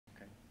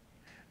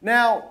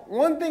Now,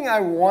 one thing I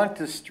want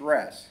to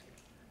stress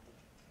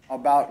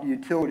about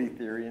utility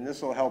theory, and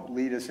this will help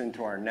lead us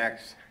into our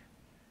next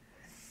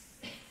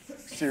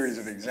series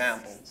of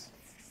examples,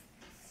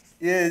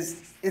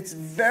 is it's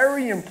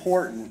very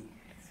important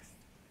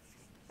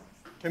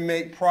to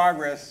make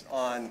progress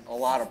on a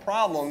lot of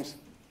problems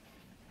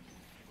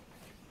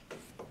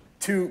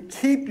to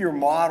keep your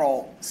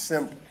model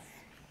simple.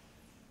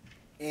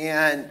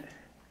 And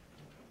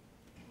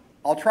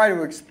I'll try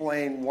to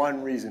explain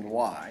one reason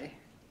why.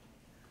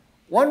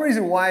 One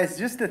reason why is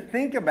just to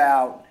think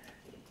about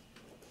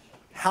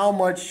how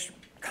much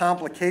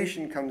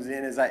complication comes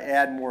in as I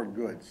add more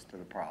goods to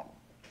the problem.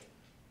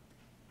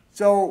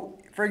 So,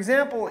 for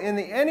example, in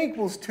the n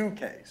equals 2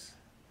 case,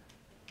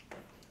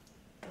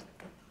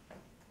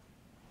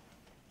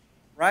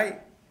 right?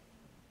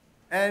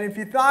 And if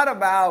you thought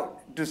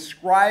about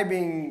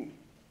describing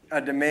a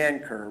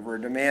demand curve or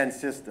a demand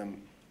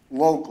system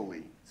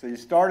locally, so you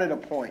start at a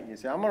point, you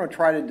say, I'm going to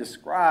try to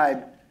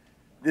describe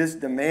this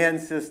demand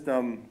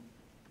system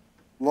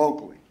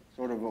locally,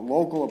 sort of a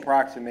local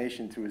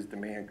approximation to his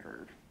demand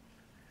curve.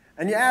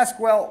 And you ask,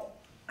 well,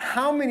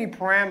 how many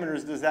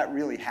parameters does that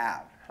really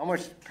have? How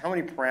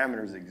many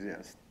parameters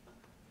exist?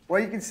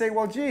 Well, you can say,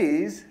 well,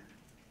 geez,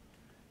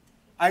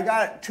 I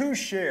got two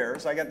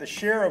shares. I got the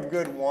share of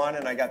good 1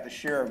 and I got the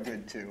share of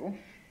good 2.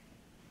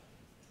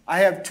 I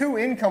have two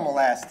income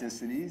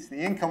elasticities, the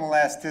income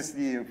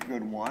elasticity of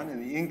good 1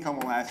 and the income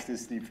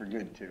elasticity for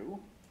good 2.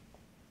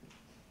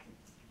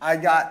 I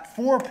got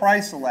 4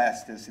 price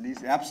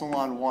elasticities,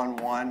 epsilon 1,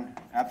 1,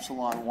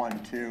 epsilon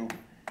 1, 2,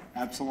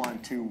 epsilon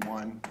 2,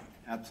 1,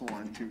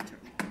 epsilon 2, 2.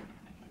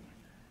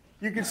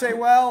 You could say,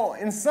 well,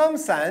 in some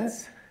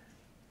sense,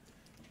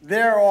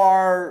 there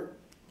are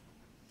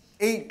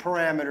 8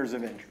 parameters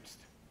of interest,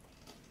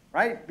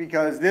 right?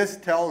 Because this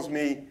tells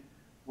me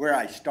where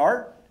I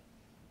start.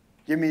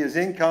 Give me his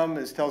income.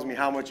 This tells me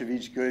how much of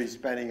each good he's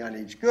spending on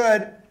each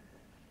good.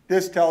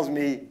 This tells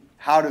me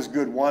how does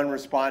good 1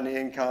 respond to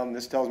income.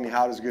 This tells me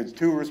how does goods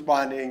 2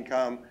 respond to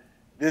income.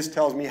 This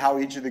tells me how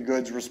each of the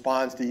goods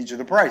responds to each of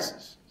the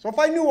prices. So if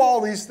I knew all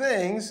these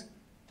things,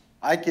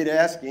 I could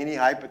ask any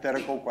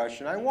hypothetical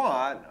question I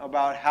want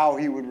about how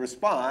he would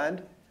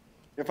respond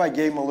if I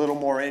gave him a little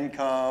more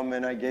income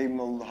and I gave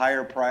him a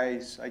higher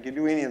price. I could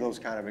do any of those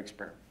kind of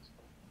experiments.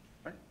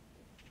 Right?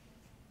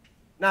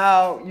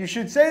 Now, you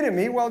should say to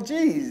me, well,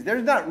 geez,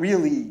 there's not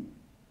really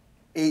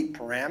 8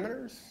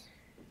 parameters.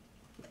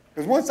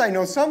 Because once I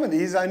know some of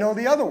these, I know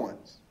the other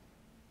ones.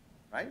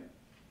 Right?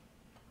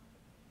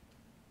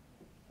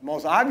 The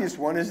most obvious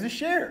one is the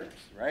shares.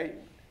 Right?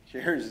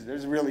 Shares,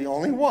 there's really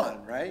only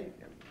one. Right?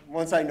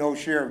 Once I know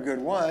share of good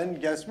 1,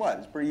 guess what?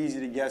 It's pretty easy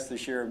to guess the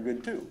share of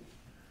good 2.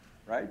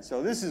 Right?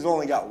 So this has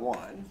only got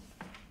 1.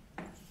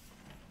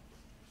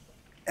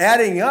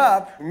 Adding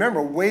up,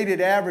 remember,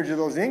 weighted average of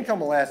those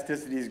income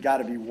elasticities got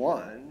to be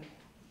 1,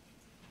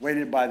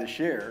 weighted by the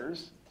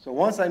shares. So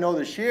once I know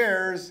the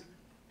shares,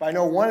 if I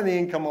know one of the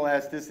income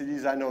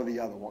elasticities, I know the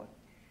other one.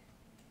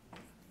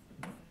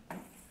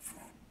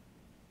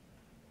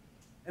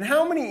 And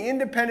how many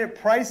independent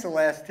price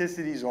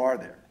elasticities are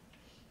there?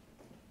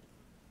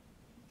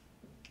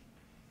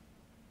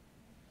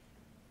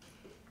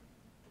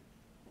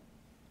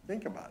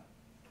 Think about it.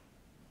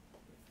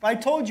 If I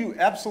told you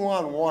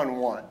epsilon 1,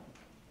 1,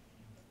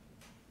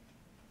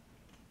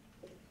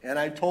 and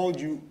I told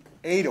you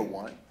eta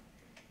 1,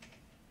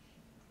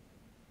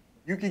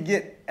 you could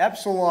get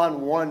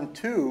epsilon 1,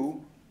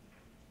 2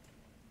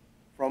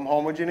 from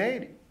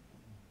homogeneity.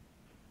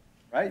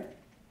 Right?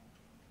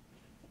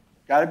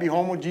 Got to be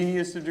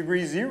homogeneous to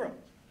degree 0.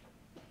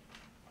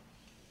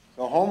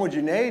 So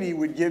homogeneity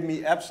would give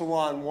me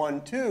epsilon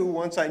 1, 2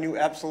 once I knew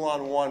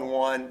epsilon 1,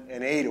 1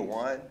 and eta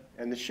 1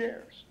 and the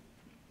shares.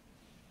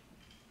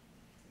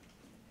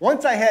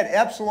 Once I had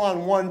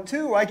epsilon 1,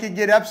 2, I could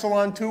get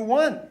epsilon 2,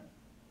 1.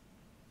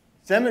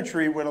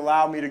 Symmetry would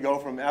allow me to go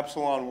from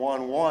epsilon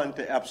 1, 1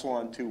 to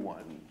epsilon 2,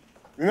 1.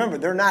 Remember,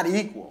 they're not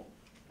equal.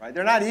 Right?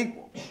 They're not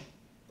equal.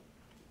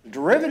 The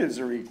derivatives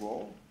are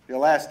equal. The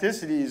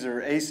elasticities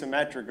are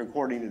asymmetric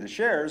according to the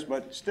shares,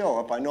 but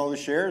still, if I know the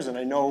shares and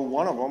I know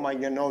one of them, I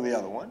can know the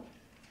other one.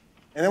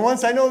 And then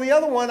once I know the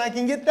other one, I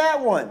can get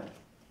that one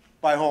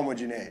by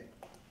homogeneity.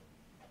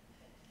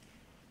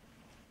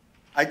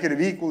 I could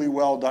have equally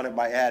well done it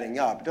by adding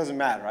up. It doesn't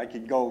matter. I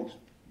could go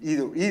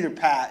either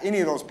path. Any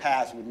of those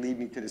paths would lead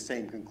me to the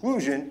same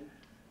conclusion.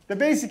 The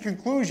basic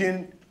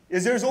conclusion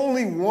is there's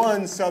only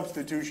one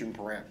substitution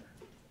parameter,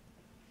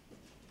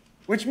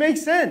 which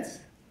makes sense.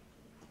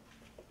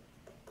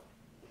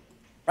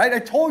 Right? I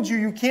told you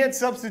you can't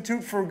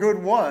substitute for good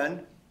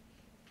 1.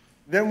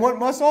 Then what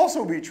must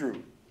also be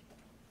true?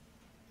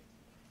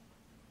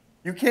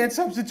 You can't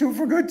substitute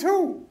for good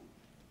 2.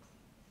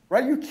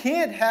 Right? You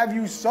can't have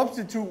you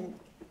substitute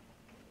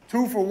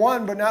 2 for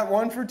 1 but not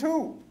 1 for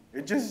 2.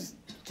 It just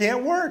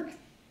can't work.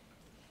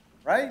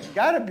 Right?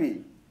 Got to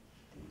be.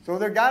 So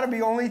there got to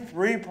be only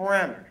 3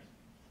 parameters.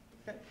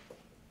 Okay.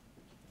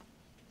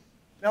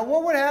 Now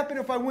what would happen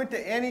if I went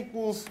to n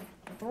equals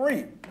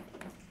 3?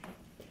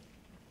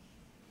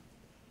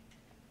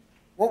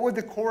 what would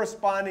the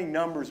corresponding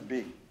numbers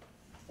be?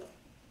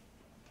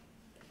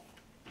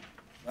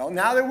 Well,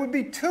 now there would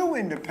be two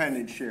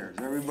independent shares.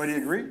 Everybody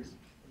agrees?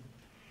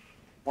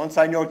 Once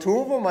I know two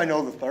of them, I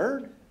know the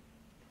third.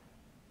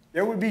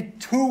 There would be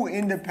two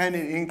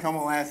independent income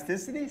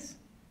elasticities.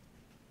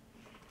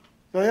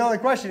 So the only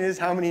question is,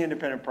 how many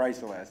independent price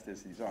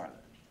elasticities are there?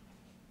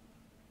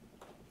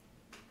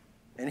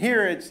 And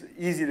here it's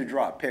easy to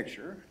draw a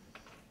picture.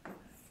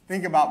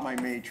 Think about my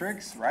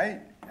matrix,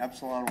 right?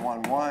 Epsilon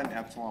 1, 1,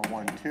 epsilon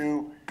 1,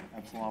 2,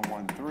 epsilon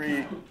 1,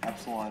 3,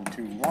 epsilon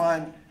 2,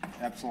 1,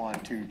 epsilon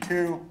 2,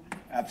 2,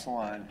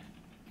 epsilon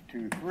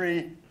 2,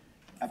 3,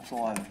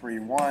 epsilon 3,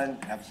 1,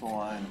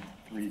 epsilon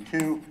 3,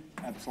 2,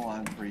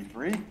 epsilon 3,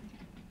 3.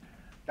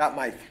 Got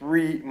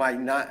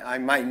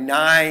my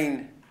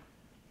nine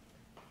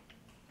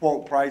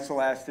quote price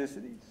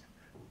elasticities.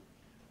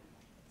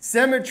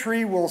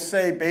 Symmetry will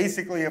say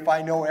basically if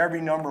I know every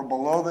number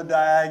below the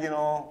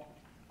diagonal,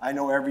 I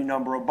know every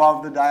number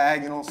above the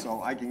diagonal,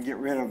 so I can get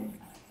rid of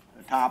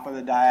the top of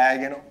the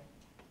diagonal,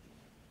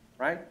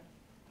 right?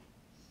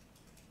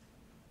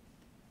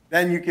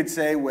 Then you could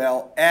say,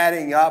 well,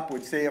 adding up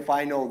would say if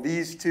I know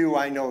these two,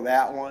 I know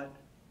that one,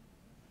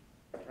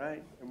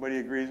 right? Everybody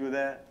agrees with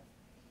that?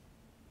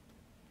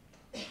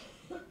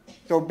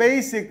 So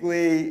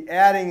basically,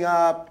 adding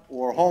up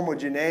or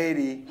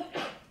homogeneity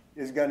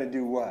is going to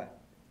do what?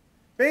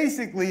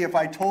 Basically, if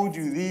I told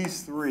you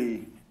these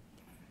three,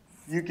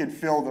 you could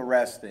fill the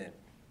rest in,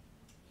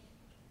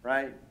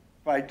 right?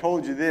 If I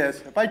told you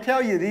this, if I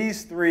tell you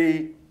these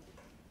three,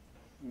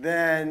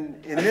 then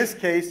in this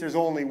case, there's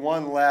only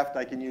one left,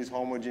 I can use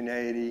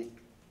homogeneity.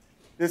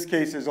 This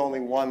case, there's only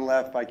one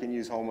left, I can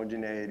use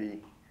homogeneity.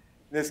 In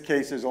this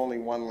case, there's only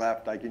one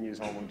left, I can use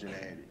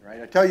homogeneity,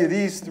 right? I tell you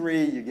these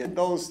three, you get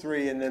those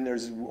three, and then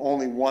there's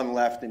only one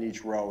left in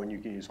each row, and you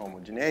can use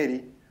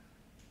homogeneity.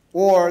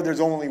 Or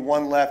there's only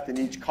one left in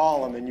each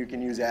column, and you can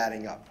use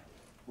adding up.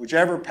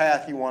 Whichever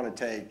path you want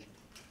to take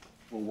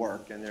will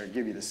work, and they'll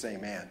give you the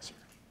same answer.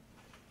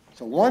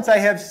 So once I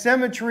have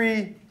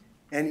symmetry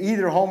and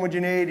either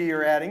homogeneity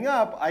or adding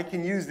up, I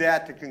can use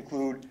that to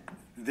conclude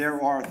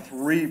there are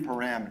three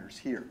parameters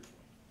here.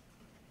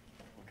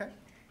 Okay?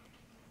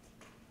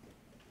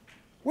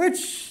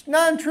 Which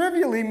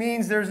non-trivially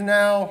means there's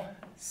now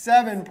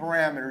 7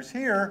 parameters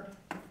here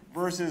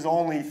versus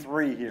only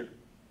 3 here.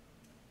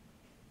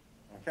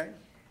 Okay?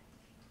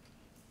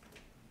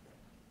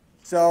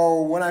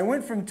 So when I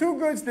went from 2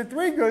 goods to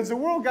 3 goods, the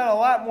world got a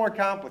lot more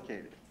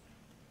complicated.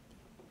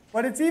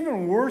 But it's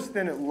even worse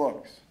than it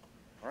looks.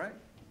 All right?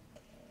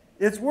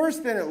 It's worse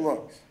than it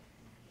looks.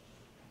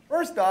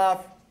 First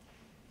off,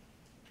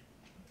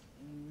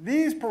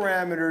 these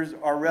parameters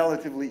are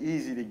relatively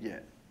easy to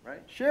get.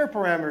 Right? Share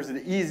parameters are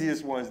the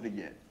easiest ones to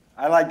get.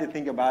 I like to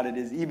think about it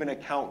as even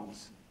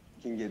accountants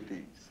can get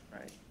these.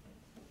 Right?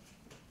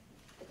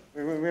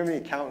 We have any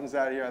accountants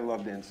out here? I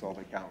love to insult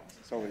accountants.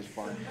 It's always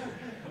fun.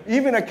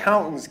 Even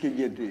accountants can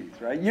get these,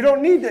 right? You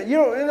don't need to,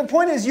 and the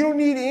point is you don't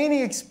need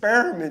any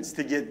experiments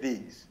to get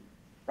these,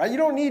 right? You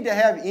don't need to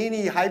have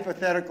any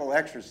hypothetical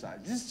exercise.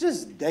 It's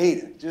just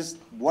data. Just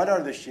what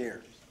are the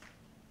shares?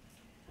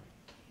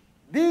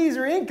 These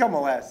are income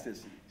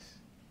elasticities.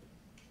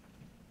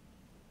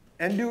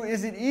 And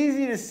is it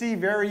easy to see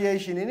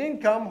variation in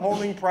income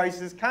holding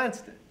prices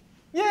constant?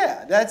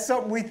 Yeah, that's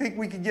something we think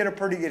we could get a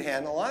pretty good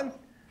handle on.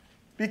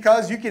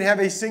 Because you can have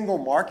a single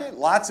market,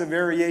 lots of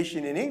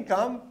variation in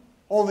income,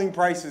 holding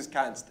prices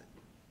constant.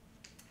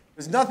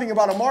 There's nothing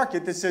about a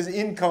market that says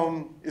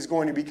income is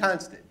going to be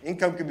constant.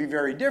 Income can be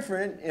very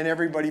different, and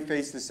everybody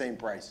faces the same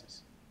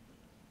prices.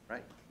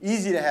 Right?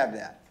 Easy to have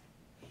that.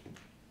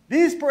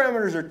 These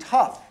parameters are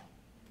tough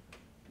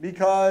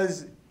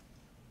because,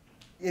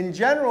 in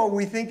general,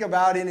 we think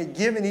about in a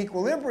given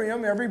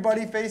equilibrium,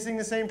 everybody facing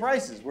the same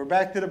prices. We're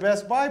back to the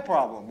Best Buy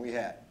problem we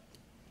had.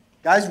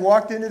 Guys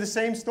walked into the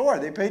same store.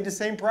 They paid the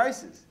same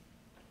prices.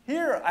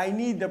 Here, I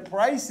need the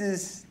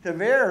prices to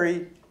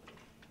vary,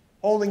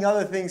 holding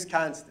other things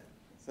constant.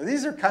 So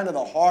these are kind of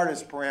the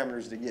hardest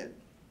parameters to get.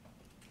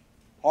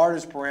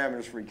 Hardest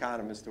parameters for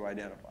economists to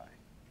identify,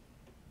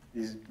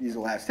 these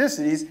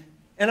elasticities.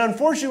 And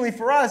unfortunately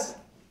for us,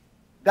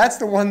 that's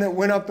the one that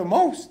went up the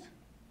most.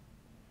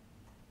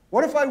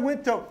 What if I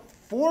went to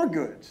 4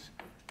 goods?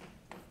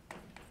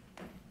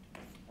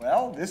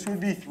 Well, this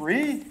would be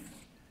 3.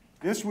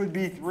 This would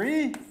be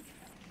 3,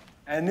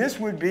 and this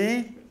would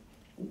be,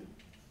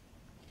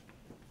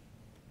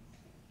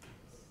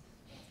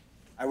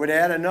 I would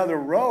add another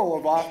row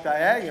of off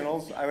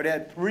diagonals. I would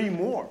add 3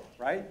 more,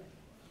 right?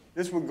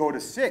 This would go to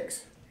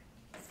 6.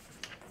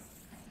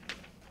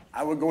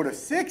 I would go to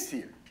 6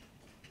 here,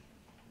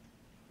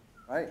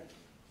 right?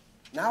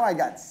 Now I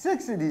got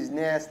 6 of these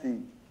nasty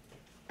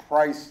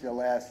price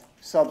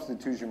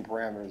substitution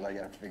parameters I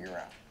got to figure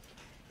out.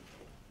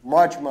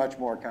 Much, much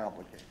more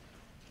complicated.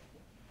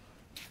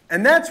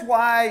 And that's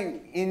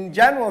why, in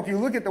general, if you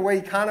look at the way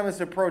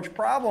economists approach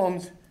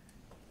problems,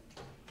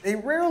 they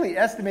rarely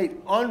estimate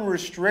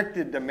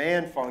unrestricted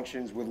demand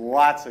functions with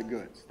lots of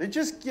goods. They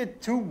just get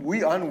too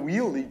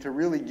unwieldy to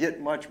really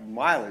get much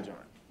mileage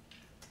on.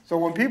 So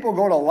when people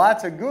go to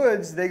lots of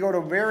goods, they go to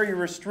very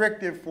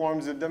restrictive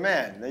forms of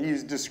demand. They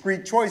use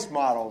discrete choice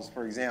models,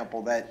 for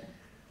example, that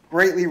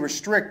greatly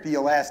restrict the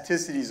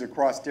elasticities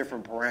across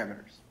different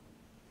parameters.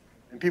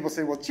 And people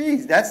say, well,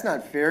 geez, that's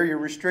not fair. You're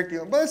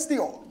restricting. But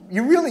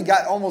you really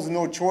got almost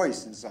no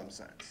choice in some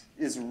sense.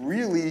 It's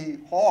really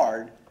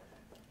hard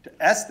to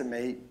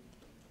estimate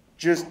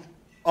just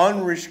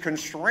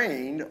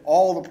unconstrained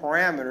all the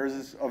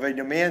parameters of a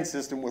demand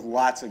system with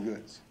lots of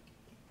goods.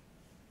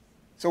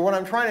 So what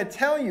I'm trying to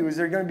tell you is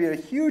there's going to be a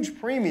huge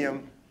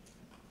premium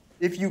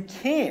if you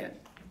can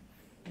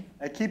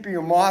at keeping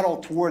your model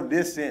toward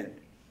this end.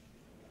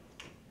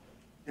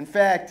 In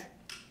fact,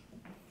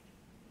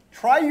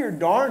 try your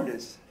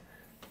darndest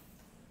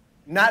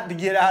not to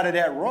get out of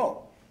that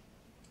row.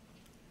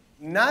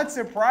 Not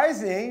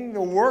surprising, the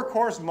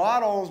workhorse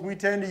models we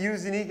tend to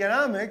use in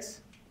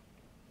economics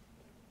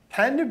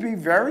tend to be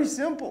very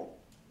simple,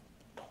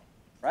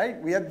 right?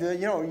 We have the,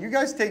 you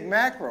guys take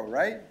macro,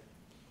 right?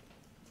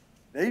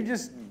 They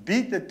just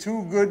beat the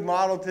too good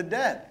model to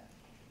death,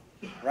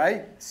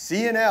 right?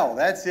 C and L,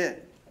 that's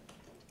it.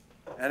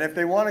 And if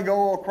they want to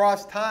go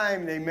across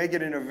time, they make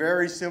it in a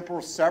very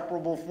simple,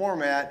 separable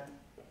format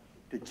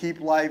to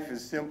keep life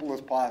as simple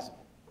as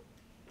possible,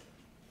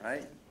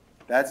 right?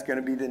 That's going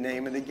to be the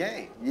name of the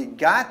game. You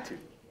got to.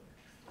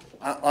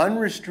 An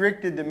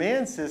unrestricted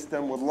demand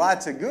system with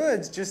lots of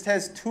goods just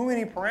has too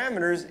many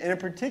parameters, and in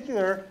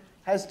particular,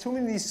 has too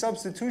many of these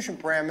substitution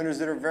parameters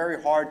that are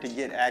very hard to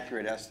get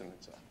accurate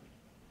estimates of.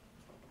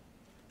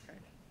 Okay?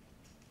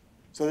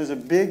 So there's a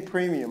big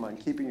premium on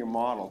keeping your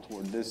model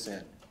toward this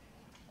end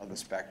of the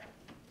spectrum.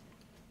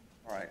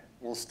 All right,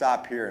 we'll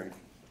stop here and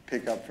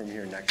pick up from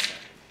here next time.